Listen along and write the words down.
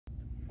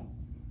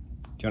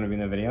Do you want to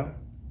be in the video?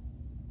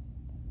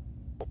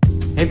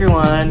 Hey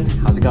everyone,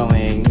 how's it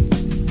going?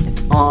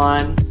 It's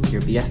on,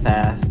 your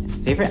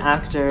BFF, favorite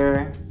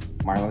actor.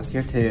 Marlo's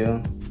here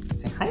too.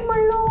 Say hi,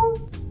 Marlo.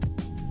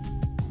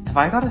 Have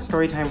I got a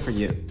story time for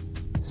you?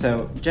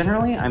 So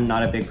generally, I'm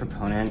not a big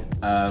proponent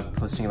of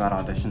posting about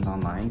auditions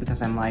online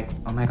because I'm like,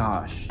 oh my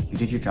gosh, you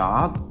did your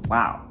job?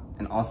 Wow.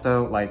 And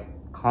also like,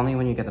 call me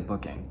when you get the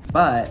booking.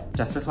 But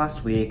just this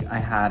last week, I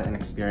had an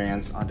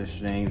experience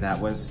auditioning that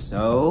was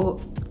so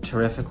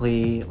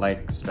terrifically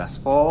like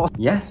stressful.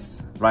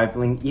 Yes,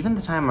 rivaling even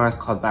the time I was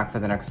called back for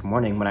the next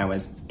morning when I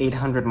was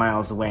 800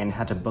 miles away and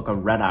had to book a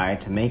red-eye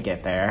to make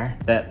it there,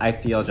 that I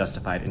feel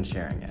justified in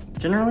sharing it.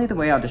 Generally, the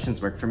way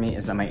auditions work for me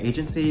is that my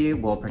agency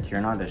will procure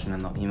an audition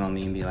and they'll email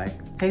me and be like,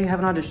 hey, you have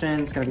an audition,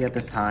 it's gonna be at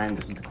this time,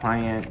 this is the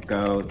client,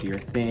 go do your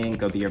thing,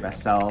 go be your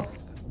best self,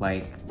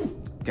 like,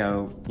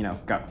 go, you know,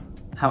 go.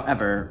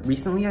 However,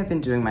 recently I've been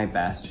doing my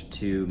best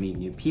to meet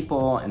new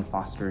people and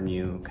foster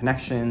new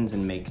connections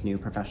and make new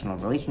professional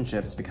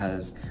relationships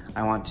because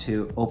I want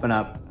to open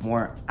up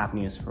more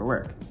avenues for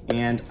work.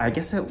 And I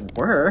guess it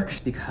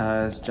worked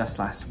because just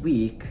last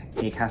week,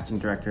 a casting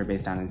director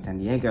based down in San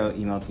Diego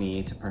emailed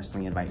me to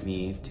personally invite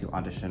me to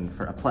audition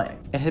for a play.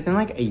 It had been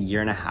like a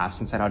year and a half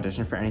since I'd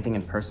auditioned for anything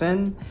in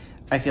person.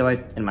 I feel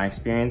like, in my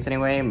experience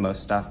anyway,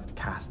 most stuff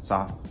casts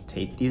off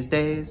tape these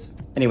days.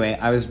 Anyway,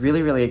 I was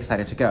really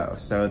excited to go.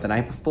 So the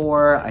night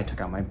before, I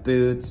took out my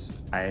boots,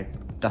 I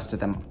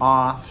dusted them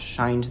off,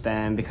 shined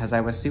them, because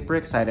I was super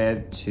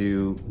excited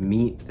to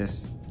meet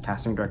this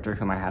casting director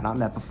whom I had not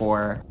met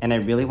before. And I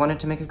really wanted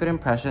to make a good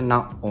impression,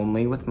 not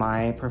only with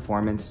my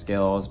performance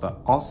skills, but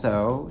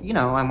also, you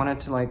know, I wanted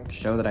to like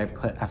show that I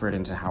put effort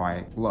into how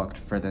I looked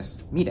for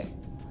this meeting.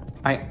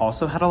 I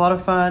also had a lot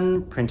of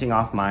fun printing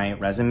off my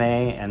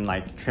resume and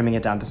like trimming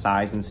it down to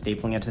size and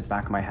stapling it to the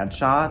back of my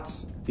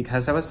headshots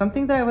because that was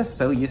something that I was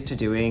so used to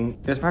doing.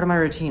 It was part of my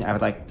routine. I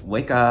would like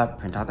wake up,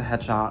 print out the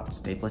headshot,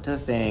 staple it to the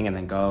thing, and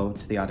then go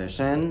to the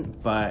audition.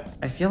 But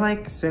I feel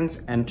like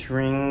since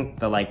entering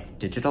the like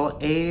digital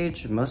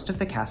age, most of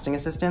the casting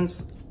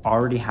assistants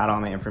already had all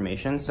my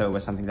information, so it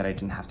was something that I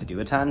didn't have to do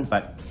a ton,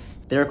 but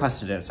they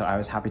requested it, so I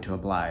was happy to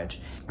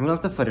oblige. I'm gonna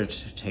let the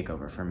footage take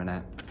over for a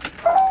minute.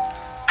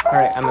 All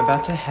right, I'm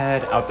about to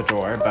head out the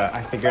door, but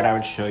I figured I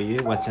would show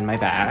you what's in my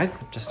bag,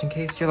 just in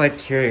case you're like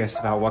curious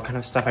about what kind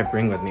of stuff I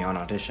bring with me on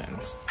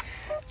auditions.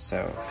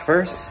 So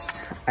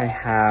first, I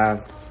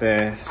have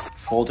this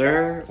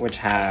folder, which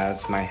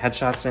has my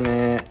headshots in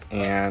it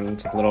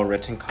and little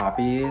written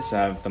copies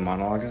of the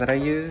monologues that I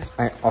use.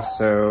 I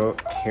also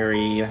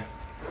carry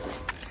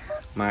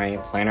my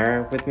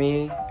planner with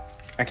me.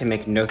 I can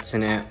make notes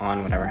in it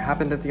on whatever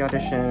happened at the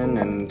audition,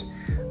 and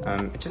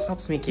it just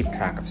helps me keep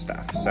track of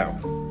stuff, so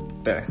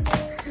this.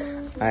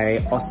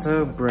 I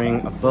also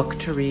bring a book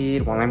to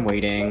read while I'm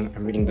waiting.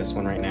 I'm reading this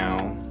one right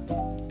now.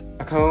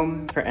 A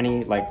comb for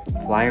any like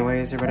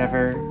flyaways or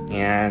whatever.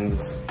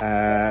 And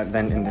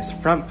then in this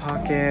front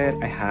pocket,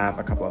 I have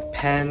a couple of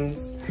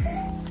pens.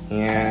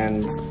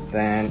 And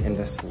then in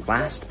this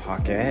last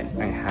pocket,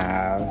 I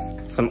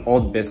have some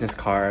old business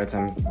cards.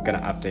 I'm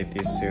gonna update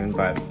these soon,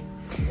 but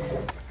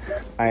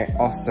I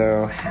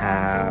also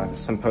have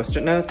some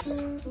Post-it notes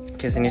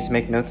in case I need to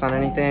make notes on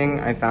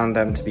anything. I found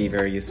them to be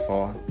very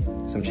useful.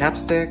 Some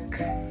chapstick,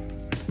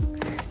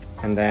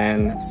 and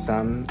then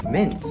some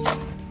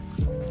mints.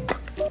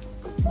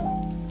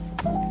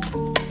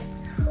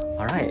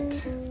 All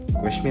right,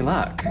 wish me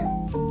luck.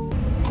 All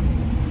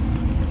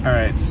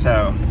right,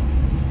 so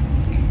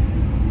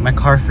my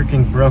car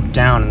freaking broke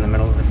down in the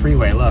middle of the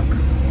freeway, look.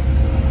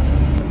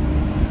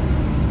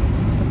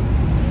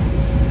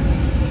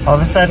 All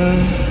of a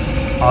sudden,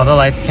 all the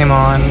lights came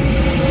on,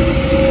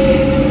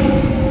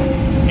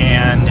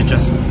 and it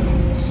just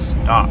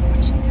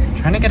stopped.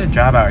 Trying to get a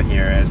job out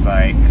here is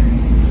like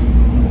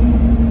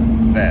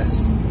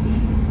this.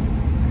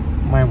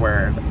 My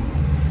word.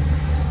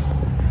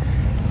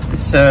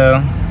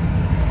 So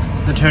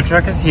the tow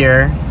truck is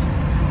here.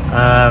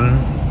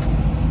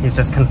 He's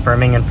just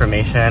confirming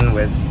information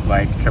with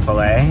like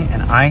AAA,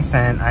 and I've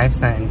sent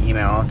an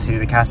email to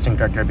the casting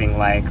director being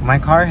like, my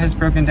car has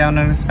broken down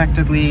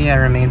unexpectedly. I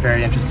remain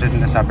very interested in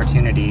this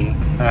opportunity.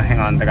 Oh, hang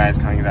on, the guy's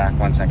coming back,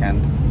 1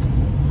 second.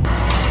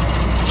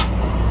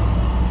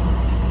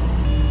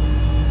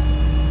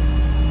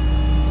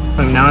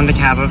 I'm now in the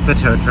cab of the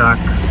tow truck.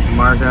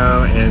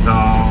 Margot is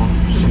all,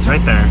 she's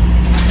right there.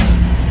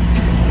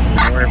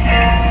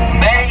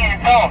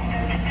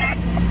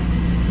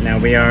 Now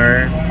we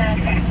are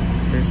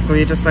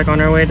basically just like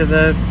on our way to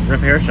the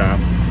repair shop.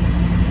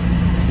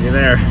 See you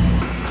there.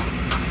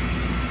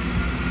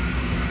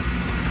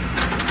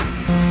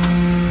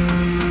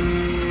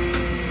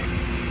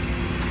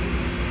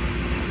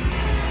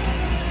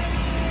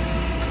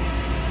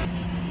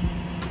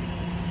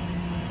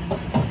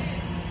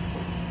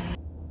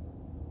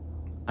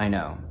 I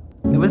know.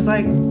 It was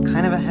like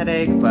kind of a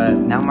headache, but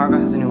now Margot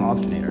has a new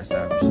alternator,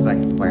 so she's like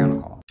way on a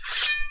call.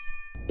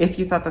 If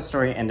you thought the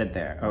story ended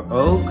there,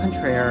 au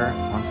contraire,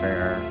 mon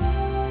frère,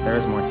 there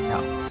is more to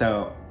tell.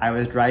 So I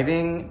was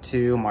driving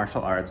to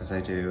martial arts, as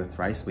I do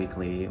thrice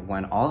weekly,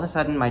 when all of a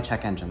sudden my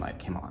check engine light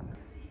came on.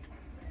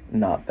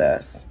 Not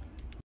this.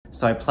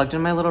 So I plugged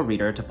in my little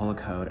reader to pull a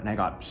code, and I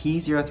got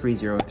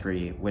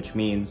P0303, which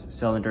means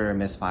cylinder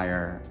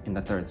misfire in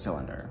the third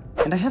cylinder.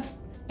 And I have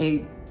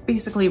a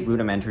basically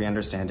rudimentary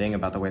understanding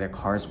about the way that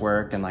cars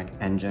work and like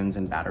engines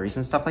and batteries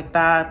and stuff like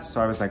that.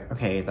 So I was like,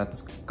 okay,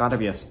 that's gotta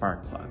be a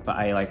spark plug. But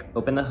I like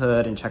opened the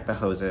hood and checked the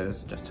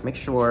hoses just to make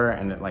sure,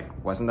 and it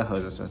like wasn't the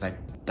hoses, so it was like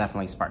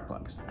definitely spark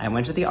plugs. I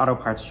went to the auto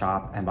parts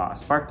shop and bought a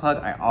spark plug.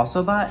 I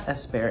also bought a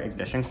spare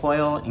ignition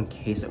coil in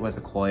case it was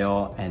the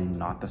coil and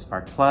not the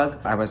spark plug.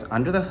 I was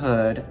under the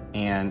hood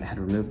and had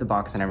removed the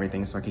box and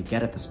everything so I could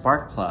get at the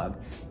spark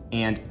plug,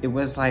 and it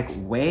was like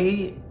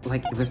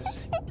it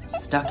was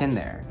stuck in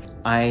there.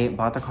 I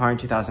bought the car in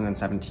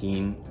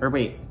 2017, or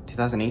wait,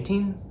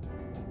 2018?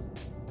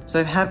 So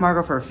I've had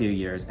Margot for a few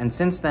years, and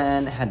since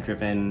then had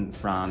driven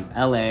from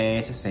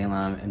LA to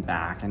Salem and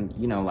back, and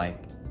you know, like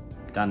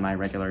done my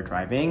regular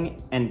driving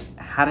and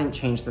hadn't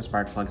changed the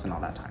spark plugs in all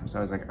that time. So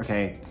I was like,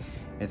 okay,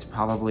 it's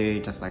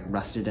probably just like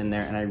rusted in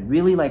there, and I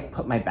really like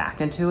put my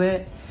back into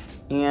it,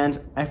 and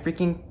I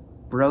freaking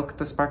broke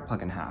the spark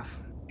plug in half.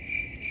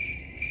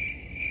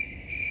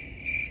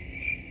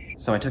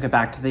 So I took it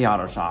back to the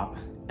auto shop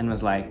and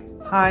was like,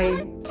 hi,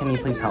 can you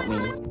please help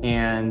me?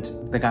 And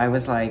the guy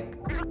was like,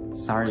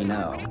 sorry,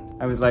 no.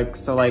 I was like,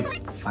 so like,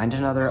 find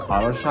another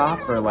auto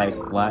shop or like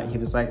what? He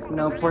was like,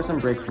 no, pour some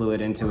brake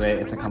fluid into it.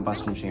 It's a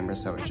combustion chamber,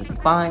 so it should be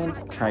fine.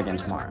 Try again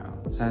tomorrow.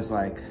 So I was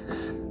like,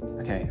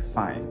 okay,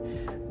 fine.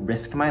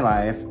 Risked my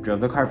life,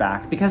 drove the car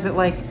back because it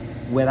like,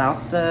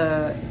 without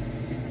the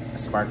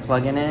spark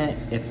plug in it,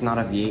 it's not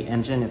a V8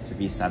 engine, it's a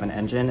V7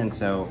 engine, and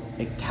so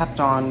it kept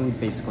on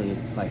basically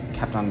like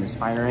kept on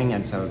misfiring,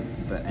 and so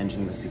the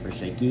engine was super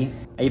shaky.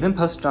 I even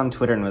posted on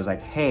Twitter and was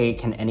like, hey,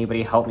 can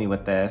anybody help me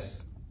with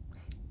this?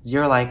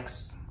 0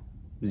 likes,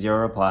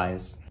 0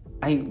 replies.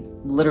 I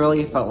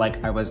literally felt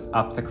like I was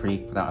up the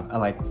creek without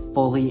like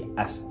fully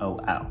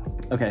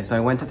SOL. Okay, so I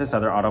went to this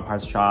other auto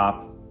parts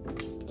shop,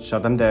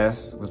 showed them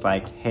this, was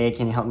like, hey,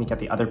 can you help me get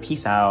the other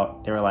piece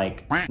out? They were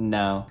like,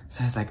 no.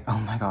 So I was like, oh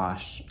my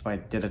gosh. I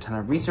did a ton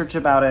of research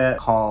about it,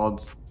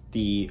 called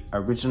the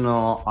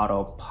original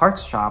auto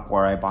parts shop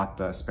where I bought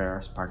the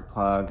spare spark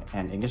plug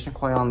and ignition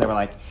coil, and they were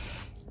like,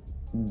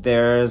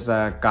 there's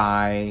a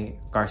guy,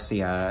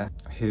 Garcia,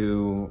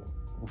 who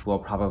will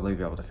probably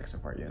be able to fix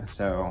it for you.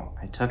 So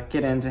I took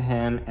it into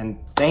him, and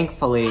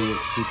thankfully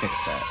he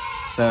fixed it.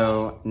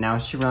 So now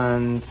she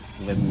runs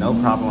with no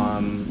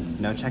problem,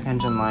 no check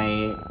engine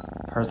light,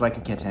 purrs like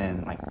a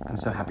kitten. Like, I'm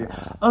so happy.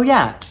 Oh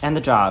yeah, and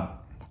the job.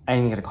 I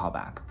didn't get a call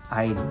back.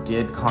 I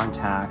did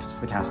contact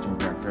the casting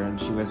director, and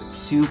she was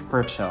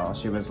super chill.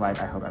 She was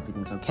like, I hope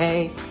everything's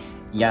okay.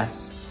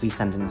 Yes, please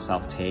send in a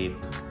self-tape.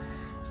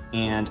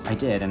 And I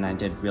did, and I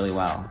did really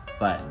well,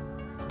 but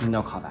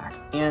no call back.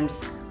 And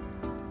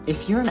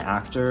if you're an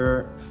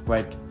actor,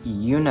 like,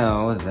 you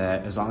know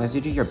that as long as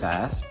you do your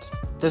best,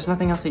 there's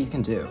nothing else that you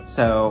can do.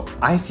 So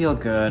I feel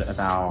good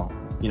about,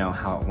 you know,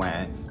 how it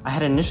went. I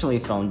had initially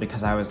filmed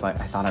because I was like,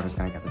 I thought I was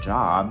gonna get the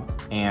job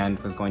and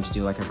was going to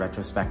do like a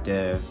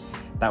retrospective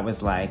that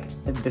was like,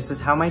 this is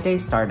how my day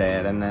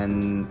started, and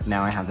then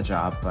now I have the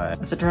job.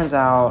 But as it turns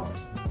out,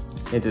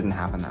 it didn't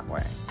happen that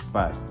way.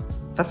 But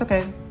that's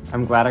okay.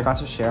 I'm glad I got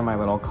to share my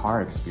little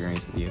car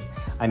experience with you.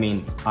 I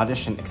mean,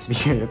 audition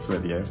experience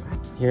with you.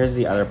 Here's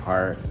the other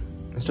part.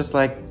 It's just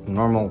like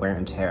normal wear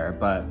and tear,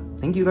 but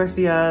thank you,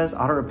 Garcia's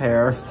Auto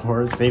Repair,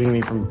 for saving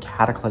me from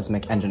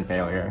cataclysmic engine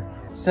failure.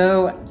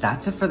 So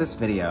that's it for this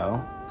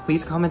video.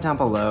 Please comment down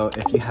below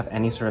if you have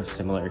any sort of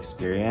similar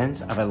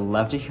experience. I would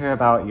love to hear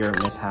about your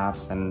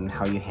mishaps and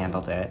how you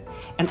handled it.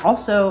 And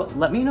also,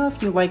 let me know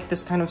if you like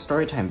this kind of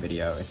storytime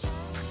video. It's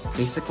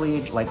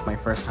basically like my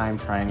first time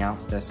trying out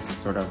this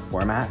sort of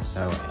format,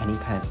 so any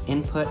kind of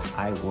input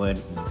I would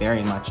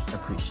very much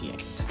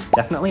appreciate.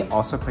 Definitely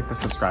also click the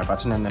subscribe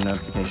button and the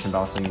notification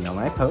bell so you know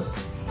when I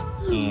post,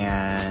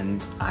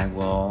 and I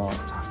will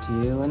talk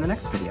to you in the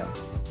next video.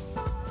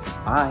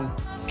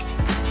 Bye!